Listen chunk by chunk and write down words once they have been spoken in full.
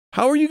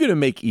How are you going to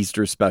make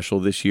Easter special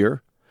this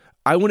year?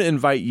 I want to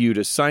invite you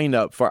to sign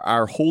up for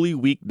our Holy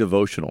Week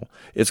devotional.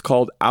 It's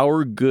called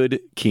Our Good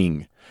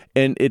King,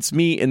 and it's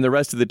me and the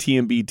rest of the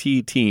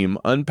TMBT team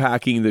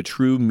unpacking the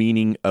true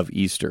meaning of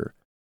Easter.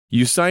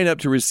 You sign up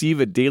to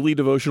receive a daily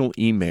devotional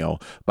email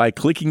by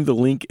clicking the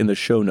link in the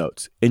show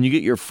notes, and you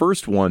get your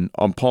first one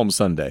on Palm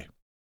Sunday.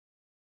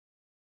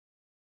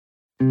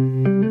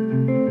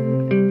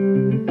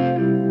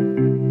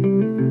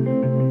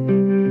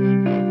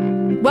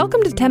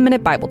 Welcome to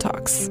 10-Minute Bible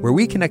Talks, where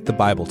we connect the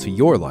Bible to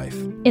your life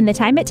in the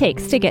time it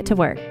takes to get to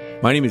work.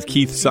 My name is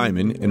Keith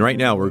Simon, and right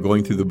now we're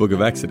going through the book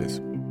of Exodus.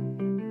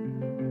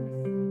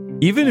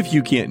 Even if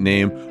you can't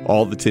name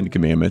all the 10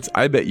 commandments,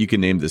 I bet you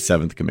can name the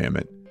 7th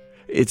commandment.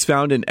 It's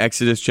found in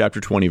Exodus chapter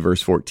 20,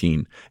 verse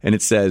 14, and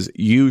it says,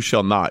 "You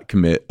shall not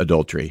commit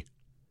adultery."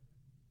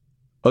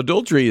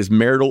 Adultery is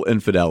marital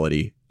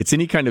infidelity. It's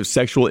any kind of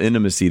sexual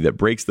intimacy that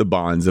breaks the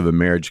bonds of a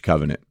marriage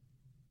covenant.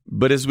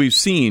 But as we've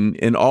seen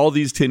in all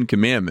these 10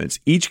 commandments,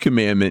 each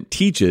commandment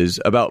teaches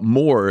about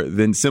more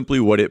than simply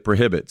what it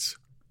prohibits.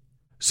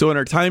 So in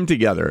our time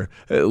together,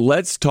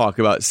 let's talk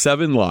about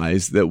 7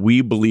 lies that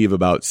we believe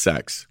about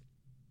sex.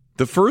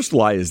 The first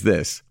lie is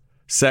this: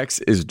 sex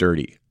is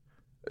dirty.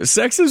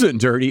 Sex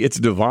isn't dirty, it's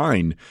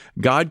divine.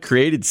 God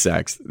created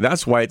sex.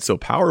 That's why it's so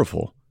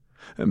powerful.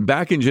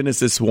 Back in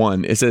Genesis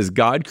 1, it says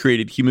God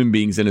created human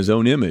beings in his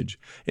own image.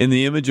 In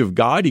the image of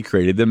God, he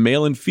created them,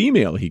 male and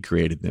female, he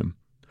created them.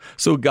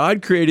 So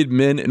God created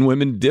men and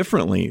women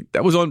differently.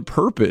 That was on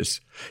purpose.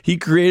 He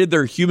created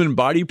their human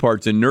body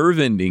parts and nerve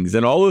endings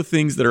and all the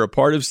things that are a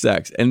part of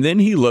sex. And then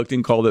he looked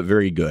and called it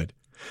very good.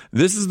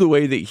 This is the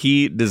way that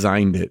he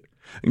designed it.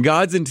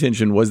 God's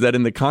intention was that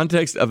in the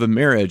context of a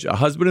marriage, a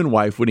husband and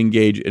wife would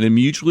engage in a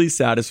mutually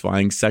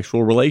satisfying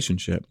sexual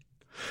relationship.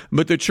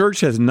 But the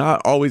church has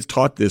not always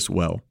taught this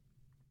well.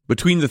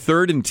 Between the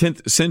 3rd and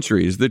 10th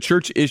centuries, the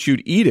church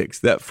issued edicts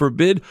that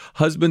forbid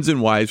husbands and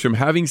wives from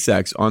having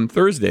sex on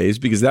Thursdays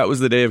because that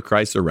was the day of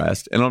Christ's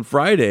arrest, and on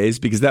Fridays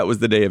because that was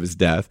the day of his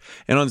death,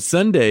 and on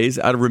Sundays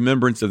out of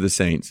remembrance of the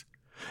saints.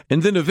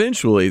 And then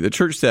eventually the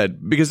church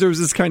said, because there was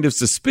this kind of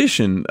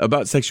suspicion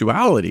about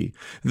sexuality,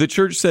 the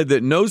church said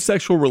that no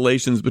sexual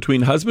relations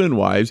between husband and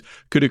wives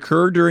could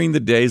occur during the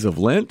days of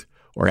Lent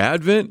or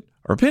Advent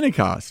or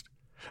Pentecost.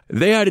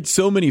 They added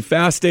so many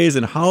fast days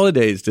and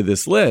holidays to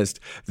this list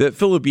that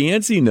Philip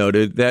Yancey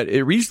noted that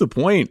it reached the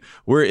point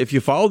where if you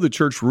followed the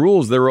church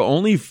rules, there were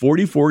only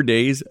 44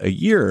 days a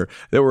year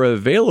that were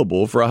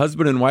available for a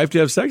husband and wife to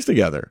have sex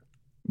together.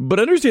 But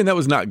understand that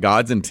was not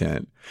God's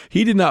intent.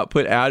 He did not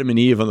put Adam and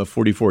Eve on the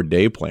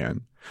 44-day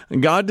plan.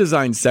 God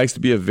designed sex to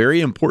be a very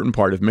important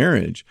part of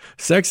marriage.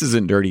 Sex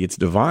isn't dirty, it's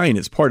divine.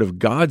 It's part of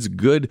God's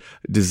good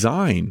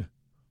design.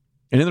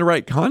 And in the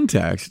right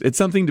context, it's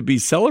something to be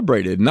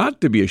celebrated, not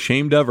to be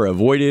ashamed of or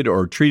avoided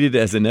or treated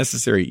as a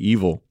necessary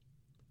evil.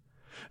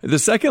 The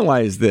second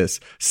lie is this: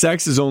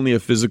 sex is only a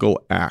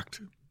physical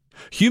act.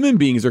 Human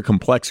beings are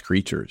complex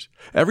creatures.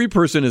 Every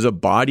person is a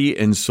body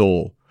and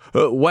soul.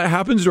 What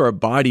happens to our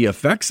body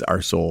affects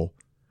our soul.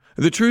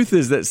 The truth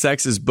is that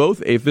sex is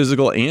both a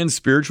physical and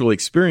spiritual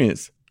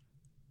experience.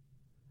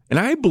 And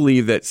I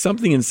believe that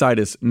something inside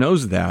us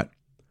knows that.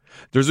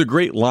 There's a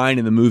great line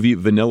in the movie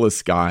Vanilla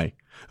Sky.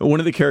 One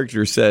of the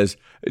characters says,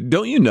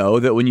 "Don't you know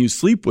that when you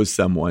sleep with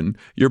someone,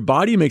 your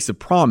body makes a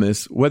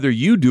promise whether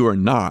you do or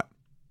not?"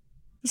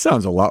 It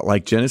sounds a lot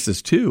like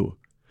Genesis 2.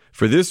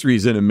 "For this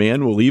reason, a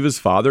man will leave his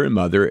father and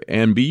mother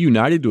and be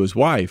united to his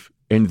wife,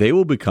 and they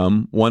will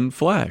become one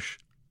flesh."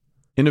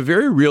 In a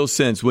very real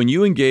sense, when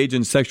you engage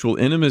in sexual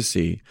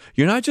intimacy,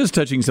 you're not just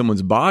touching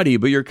someone's body,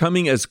 but you're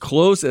coming as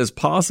close as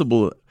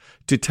possible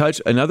to touch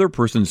another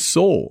person's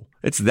soul.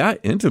 It's that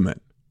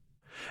intimate.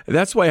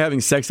 That's why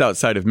having sex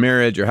outside of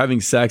marriage or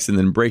having sex and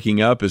then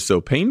breaking up is so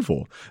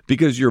painful,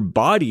 because your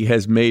body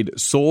has made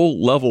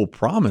soul-level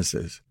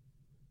promises.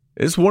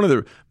 It's one of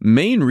the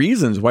main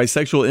reasons why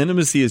sexual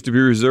intimacy is to be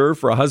reserved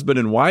for a husband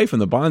and wife in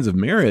the bonds of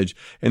marriage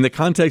in the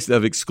context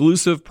of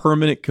exclusive,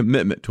 permanent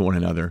commitment to one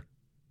another.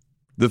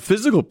 The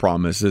physical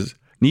promises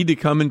need to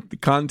come in the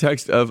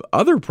context of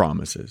other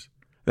promises.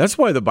 That's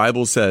why the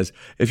Bible says,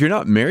 if you're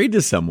not married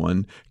to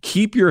someone,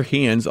 keep your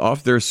hands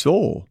off their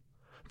soul.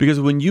 Because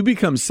when you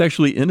become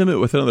sexually intimate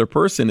with another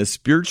person, a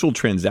spiritual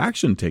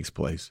transaction takes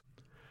place.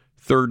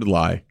 Third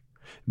lie: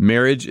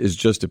 marriage is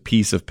just a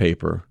piece of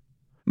paper.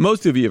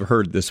 Most of you have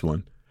heard this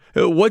one.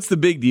 What's the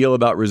big deal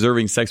about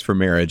reserving sex for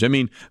marriage? I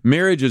mean,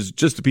 marriage is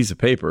just a piece of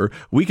paper.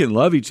 We can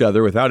love each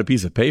other without a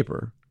piece of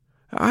paper.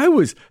 I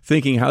was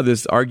thinking how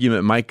this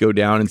argument might go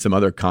down in some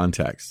other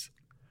contexts.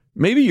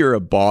 Maybe you're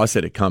a boss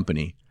at a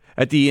company.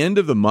 At the end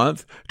of the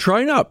month,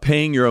 try not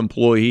paying your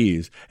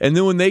employees. And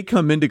then when they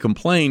come in to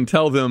complain,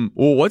 tell them,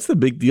 well, what's the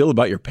big deal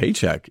about your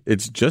paycheck?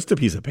 It's just a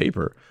piece of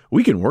paper.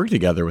 We can work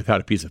together without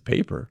a piece of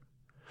paper.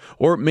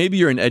 Or maybe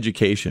you're in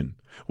education.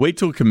 Wait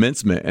till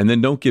commencement and then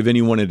don't give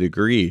anyone a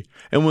degree.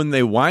 And when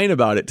they whine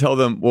about it, tell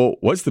them, well,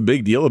 what's the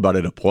big deal about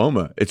a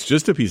diploma? It's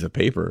just a piece of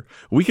paper.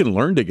 We can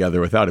learn together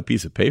without a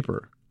piece of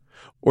paper.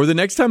 Or the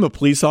next time a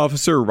police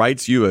officer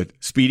writes you a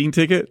speeding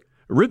ticket,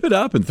 Rip it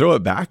up and throw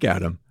it back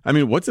at them. I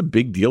mean, what's a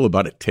big deal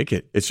about a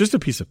ticket? It's just a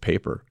piece of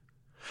paper.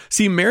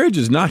 See, marriage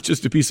is not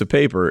just a piece of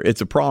paper.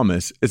 It's a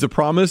promise. It's a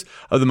promise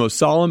of the most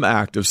solemn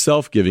act of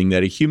self-giving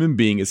that a human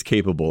being is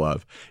capable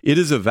of. It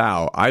is a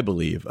vow, I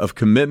believe, of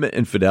commitment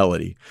and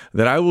fidelity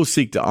that I will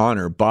seek to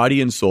honor body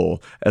and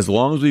soul as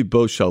long as we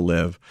both shall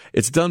live.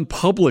 It's done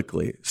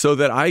publicly so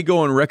that I go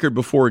on record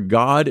before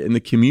God and the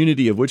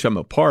community of which I'm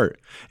a part,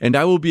 and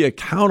I will be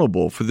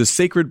accountable for the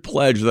sacred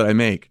pledge that I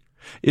make.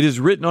 It is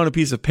written on a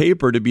piece of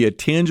paper to be a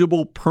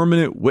tangible,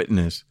 permanent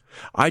witness.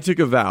 I took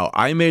a vow.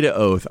 I made an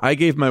oath. I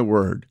gave my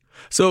word.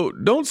 So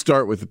don't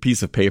start with the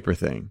piece of paper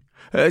thing.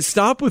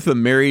 Stop with the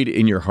married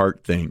in your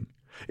heart thing.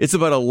 It's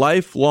about a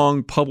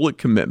lifelong public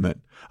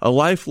commitment, a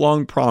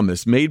lifelong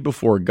promise made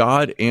before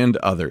God and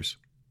others.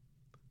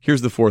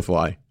 Here's the fourth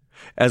lie.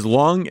 As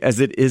long as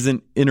it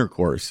isn't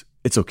intercourse,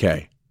 it's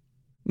okay.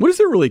 What is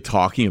it really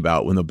talking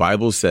about when the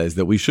Bible says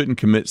that we shouldn't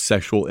commit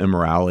sexual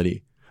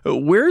immorality?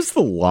 Where's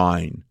the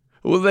line?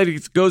 Well, that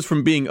it goes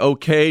from being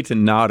okay to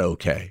not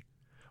okay.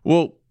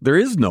 Well, there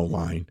is no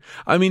line.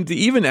 I mean, to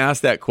even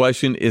ask that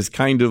question is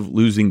kind of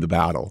losing the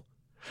battle.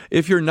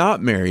 If you're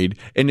not married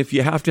and if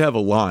you have to have a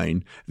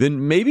line,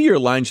 then maybe your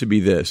line should be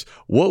this.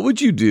 What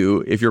would you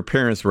do if your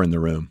parents were in the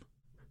room?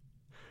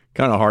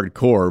 Kind of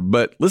hardcore,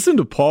 but listen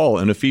to Paul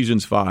in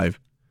Ephesians 5.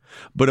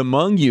 But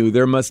among you,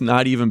 there must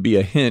not even be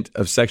a hint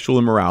of sexual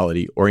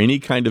immorality or any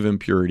kind of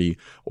impurity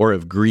or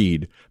of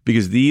greed,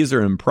 because these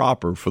are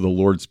improper for the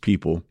Lord's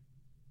people.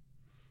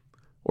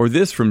 Or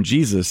this from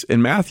Jesus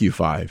in Matthew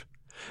 5.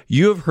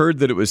 You have heard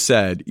that it was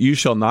said, you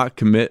shall not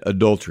commit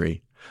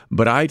adultery.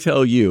 But I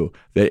tell you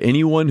that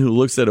anyone who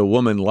looks at a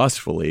woman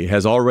lustfully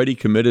has already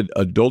committed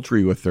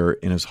adultery with her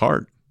in his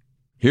heart.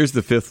 Here's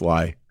the fifth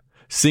lie.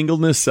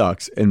 Singleness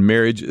sucks and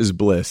marriage is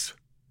bliss.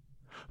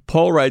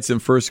 Paul writes in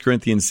 1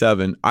 Corinthians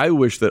 7, I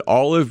wish that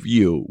all of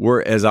you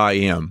were as I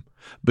am,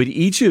 but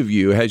each of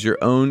you has your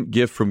own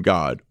gift from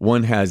God.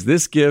 One has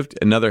this gift,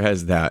 another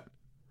has that.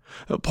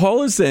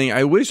 Paul is saying,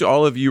 I wish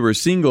all of you were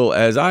single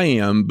as I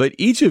am, but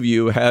each of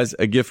you has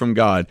a gift from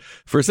God.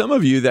 For some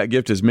of you, that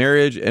gift is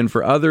marriage, and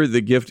for others, the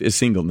gift is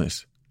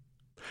singleness.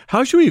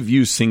 How should we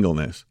view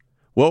singleness?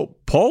 Well,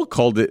 Paul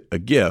called it a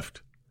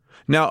gift.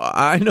 Now,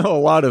 I know a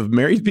lot of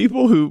married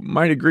people who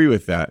might agree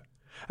with that.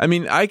 I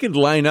mean, I could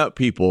line up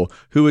people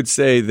who would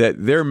say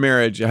that their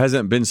marriage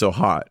hasn't been so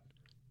hot.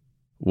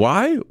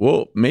 Why?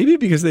 Well, maybe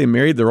because they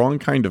married the wrong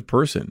kind of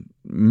person.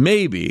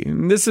 Maybe.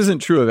 And this isn't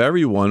true of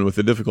everyone with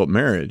a difficult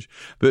marriage,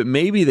 but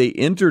maybe they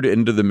entered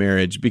into the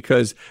marriage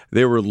because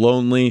they were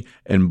lonely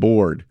and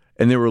bored,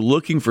 and they were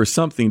looking for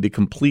something to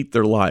complete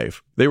their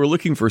life. They were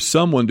looking for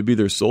someone to be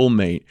their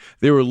soulmate.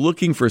 They were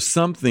looking for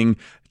something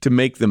to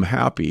make them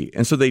happy,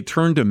 and so they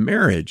turned to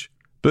marriage.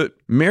 But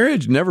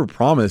marriage never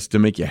promised to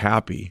make you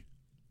happy.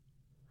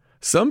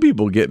 Some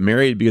people get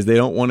married because they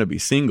don't want to be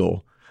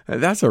single.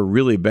 That's a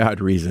really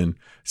bad reason.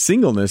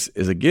 Singleness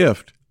is a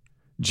gift.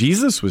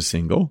 Jesus was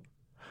single.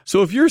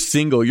 So if you're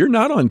single, you're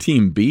not on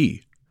team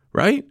B,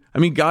 right? I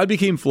mean, God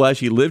became flesh.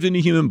 He lived in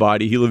a human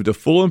body. He lived a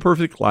full and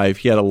perfect life.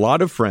 He had a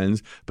lot of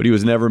friends, but he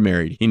was never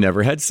married. He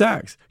never had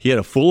sex. He had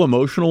a full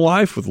emotional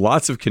life with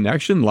lots of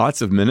connection,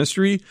 lots of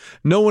ministry.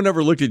 No one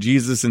ever looked at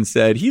Jesus and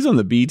said, he's on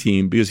the B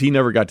team because he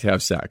never got to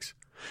have sex.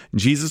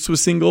 Jesus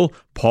was single.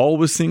 Paul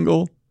was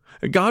single.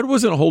 God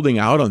wasn't holding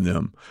out on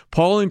them.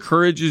 Paul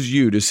encourages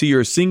you to see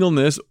your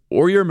singleness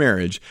or your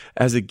marriage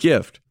as a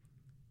gift.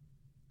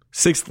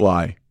 Sixth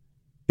lie.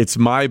 It's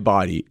my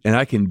body, and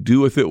I can do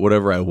with it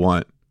whatever I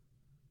want.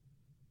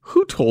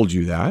 Who told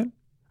you that?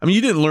 I mean, you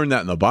didn't learn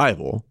that in the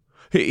Bible.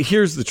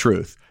 Here's the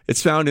truth.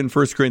 It's found in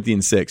 1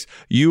 Corinthians 6.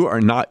 You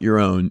are not your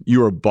own.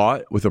 You are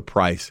bought with a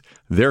price.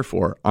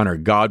 Therefore, honor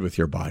God with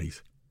your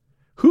bodies.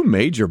 Who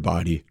made your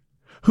body?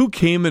 Who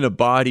came in a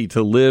body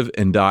to live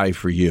and die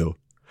for you?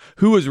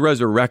 Who was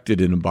resurrected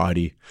in a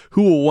body?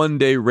 Who will one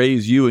day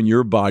raise you in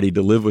your body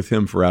to live with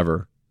him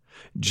forever?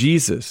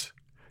 Jesus.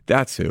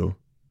 That's who.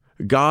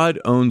 God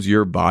owns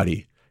your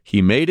body.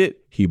 He made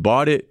it. He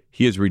bought it.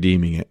 He is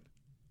redeeming it.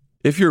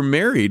 If you're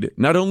married,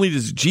 not only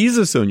does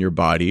Jesus own your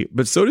body,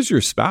 but so does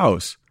your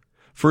spouse.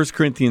 1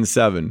 Corinthians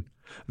 7.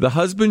 The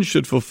husband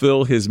should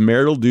fulfill his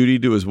marital duty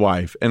to his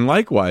wife, and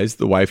likewise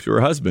the wife to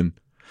her husband.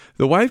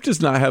 The wife does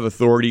not have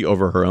authority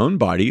over her own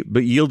body,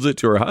 but yields it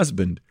to her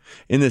husband.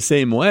 In the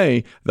same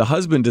way, the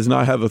husband does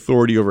not have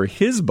authority over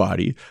his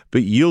body,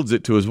 but yields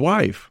it to his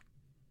wife.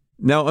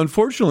 Now,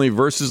 unfortunately,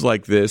 verses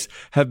like this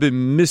have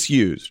been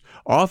misused,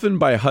 often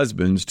by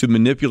husbands to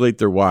manipulate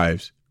their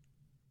wives.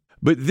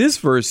 But this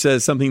verse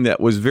says something that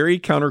was very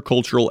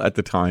countercultural at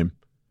the time.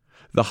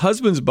 The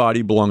husband's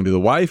body belonged to the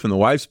wife, and the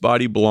wife's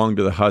body belonged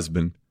to the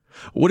husband.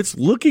 What it's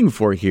looking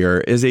for here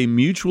is a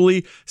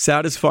mutually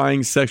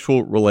satisfying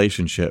sexual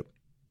relationship.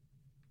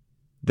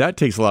 That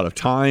takes a lot of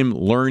time,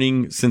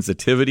 learning,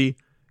 sensitivity.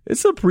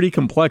 It's a pretty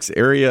complex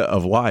area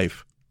of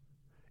life.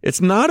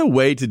 It's not a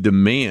way to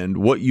demand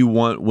what you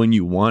want when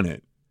you want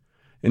it.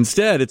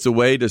 Instead, it's a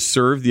way to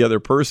serve the other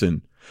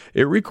person.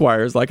 It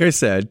requires, like I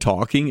said,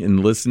 talking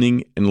and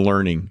listening and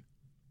learning.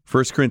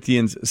 1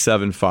 Corinthians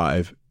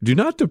 7:5. Do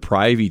not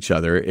deprive each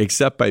other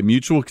except by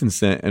mutual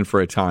consent and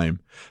for a time,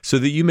 so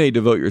that you may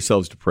devote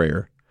yourselves to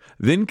prayer.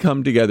 Then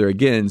come together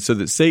again so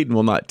that Satan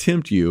will not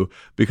tempt you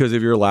because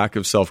of your lack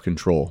of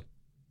self-control.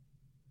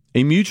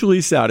 A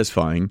mutually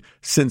satisfying,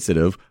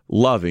 sensitive,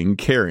 loving,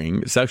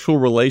 caring sexual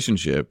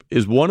relationship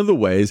is one of the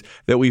ways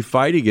that we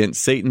fight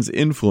against Satan's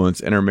influence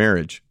in our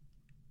marriage.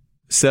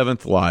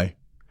 Seventh lie.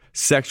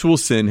 Sexual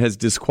sin has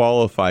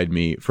disqualified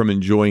me from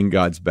enjoying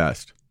God's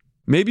best.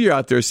 Maybe you're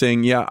out there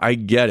saying, yeah, I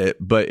get it,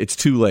 but it's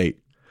too late.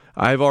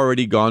 I've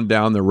already gone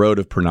down the road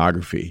of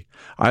pornography.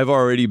 I've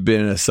already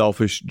been a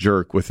selfish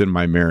jerk within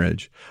my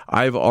marriage.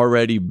 I've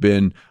already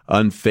been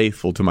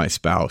unfaithful to my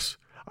spouse.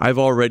 I've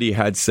already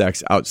had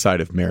sex outside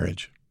of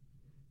marriage.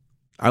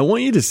 I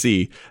want you to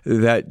see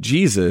that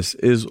Jesus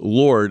is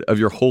Lord of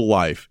your whole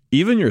life,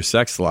 even your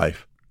sex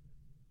life.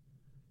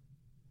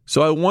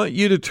 So I want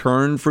you to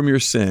turn from your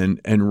sin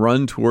and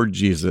run toward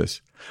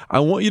Jesus. I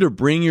want you to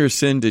bring your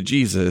sin to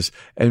Jesus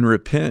and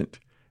repent.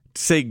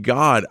 Say,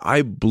 God,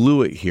 I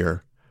blew it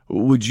here.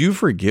 Would you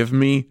forgive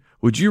me?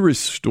 Would you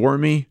restore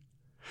me?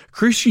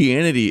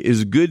 Christianity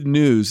is good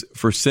news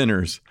for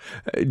sinners.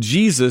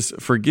 Jesus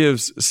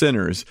forgives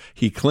sinners.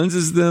 He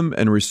cleanses them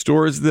and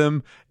restores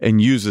them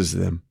and uses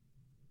them.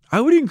 I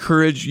would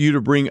encourage you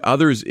to bring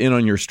others in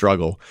on your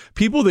struggle,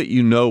 people that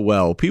you know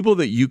well, people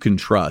that you can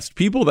trust,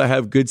 people that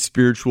have good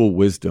spiritual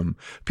wisdom,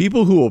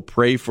 people who will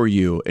pray for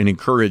you and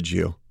encourage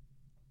you.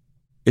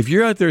 If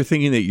you're out there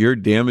thinking that you're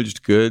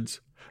damaged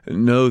goods,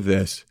 know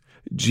this: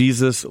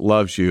 Jesus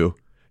loves you.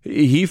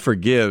 He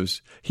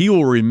forgives. He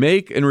will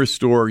remake and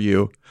restore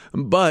you,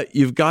 but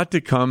you've got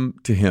to come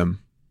to Him.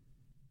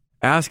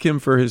 Ask Him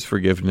for His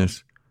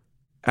forgiveness.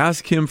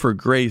 Ask Him for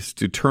grace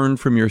to turn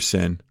from your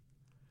sin.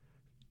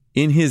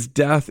 In His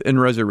death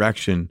and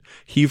resurrection,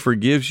 He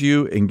forgives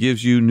you and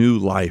gives you new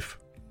life.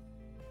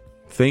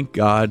 Thank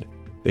God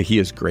that He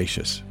is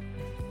gracious.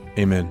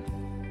 Amen.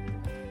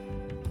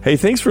 Hey,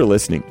 thanks for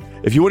listening.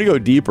 If you want to go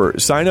deeper,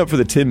 sign up for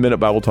the 10-Minute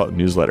Bible Talk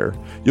newsletter.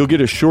 You'll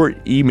get a short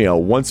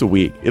email once a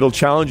week. It'll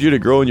challenge you to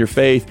grow in your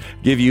faith,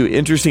 give you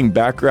interesting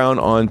background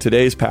on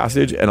today's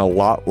passage, and a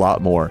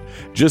lot more.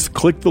 Just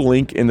click the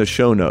link in the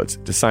show notes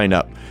to sign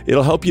up.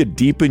 It'll help you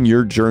deepen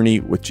your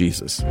journey with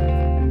Jesus.